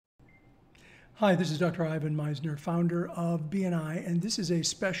Hi, this is Dr. Ivan Misner, founder of BNI, and this is a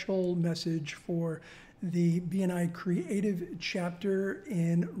special message for the BNI Creative chapter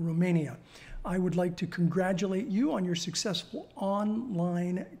in Romania. I would like to congratulate you on your successful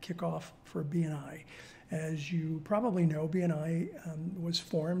online kickoff for BNI. As you probably know, BNI was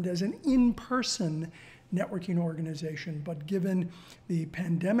formed as an in-person networking organization, but given the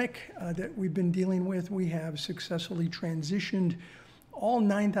pandemic that we've been dealing with, we have successfully transitioned all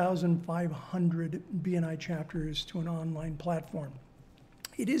 9,500 BNI chapters to an online platform.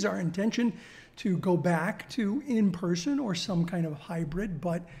 It is our intention to go back to in-person or some kind of hybrid,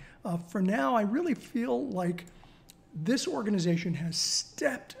 but for now, I really feel like this organization has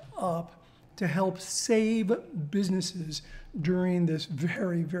stepped up to help save businesses during this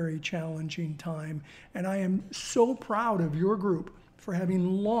very, very challenging time. And I am so proud of your group for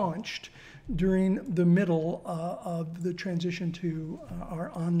having launched during the middle of the transition to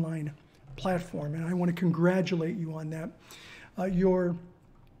our online platform. And I want to congratulate you on that. Your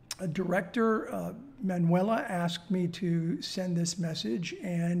director, Manuela, asked me to send this message,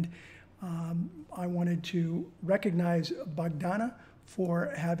 and I wanted to recognize Bogdana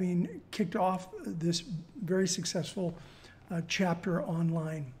for having kicked off this very successful chapter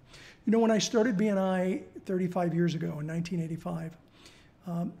online. You know, when I started BNI 35 years ago in 1985,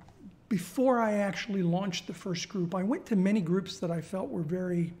 before I actually launched the first group, I went to many groups that I felt were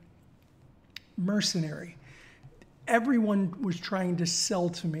very mercenary. Everyone was trying to sell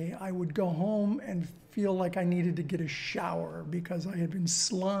to me. I would go home and feel like I needed to get a shower because I had been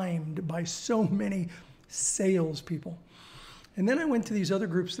slimed by so many salespeople. And then I went to these other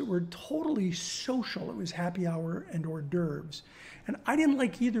groups that were totally social. It was happy hour and hors d'oeuvres. And I didn't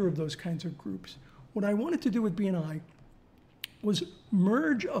like either of those kinds of groups. What I wanted to do with BNI was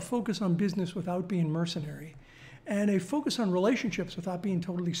merge a focus on business without being mercenary and a focus on relationships without being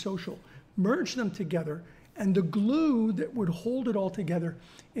totally social. Merge them together, and the glue that would hold it all together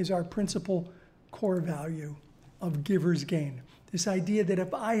is our principal core value of giver's gain. This idea that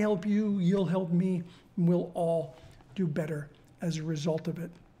if I help you, you'll help me, and we'll all do better as a result of it.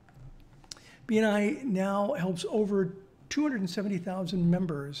 BNI now helps over 270,000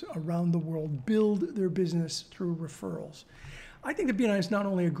 members around the world build their business through referrals. I think that BNI is not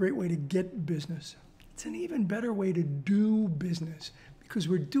only a great way to get business, it's an even better way to do business because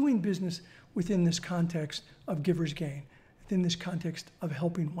we're doing business within this context of giver's gain, within this context of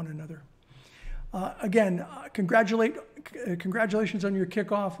helping one another. Again, congratulations on your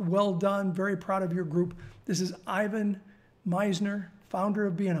kickoff. Well done. Very proud of your group. This is Ivan Misner, founder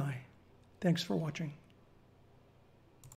of BNI. Thanks for watching.